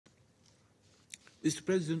Mr.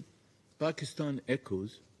 President, Pakistan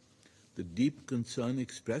echoes the deep concern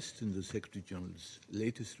expressed in the Secretary General's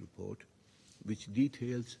latest report, which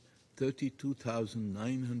details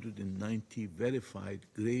 32,990 verified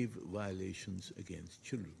grave violations against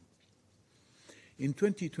children. In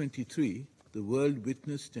 2023, the world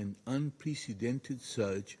witnessed an unprecedented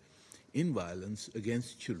surge in violence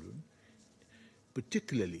against children,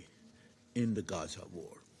 particularly in the Gaza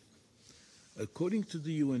war. According to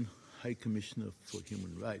the UN High Commissioner for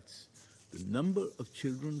Human Rights, the number of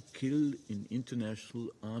children killed in international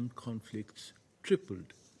armed conflicts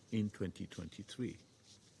tripled in 2023.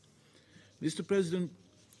 Mr. President,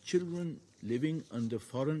 children living under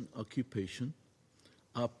foreign occupation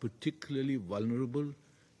are particularly vulnerable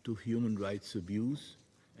to human rights abuse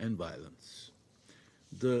and violence.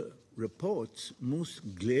 The report's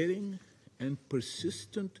most glaring and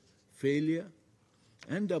persistent failure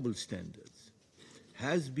and double standards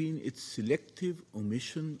has been its selective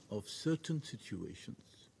omission of certain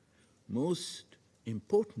situations, most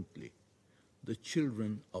importantly, the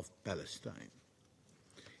children of Palestine.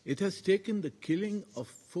 It has taken the killing of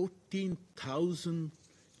 14,000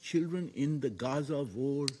 children in the Gaza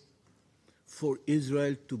war for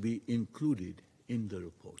Israel to be included in the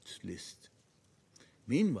report's list.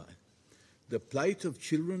 Meanwhile, the plight of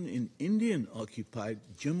children in Indian-occupied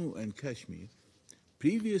Jammu and Kashmir,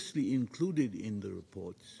 previously included in the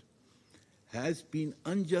reports, has been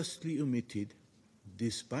unjustly omitted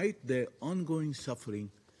despite their ongoing suffering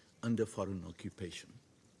under foreign occupation.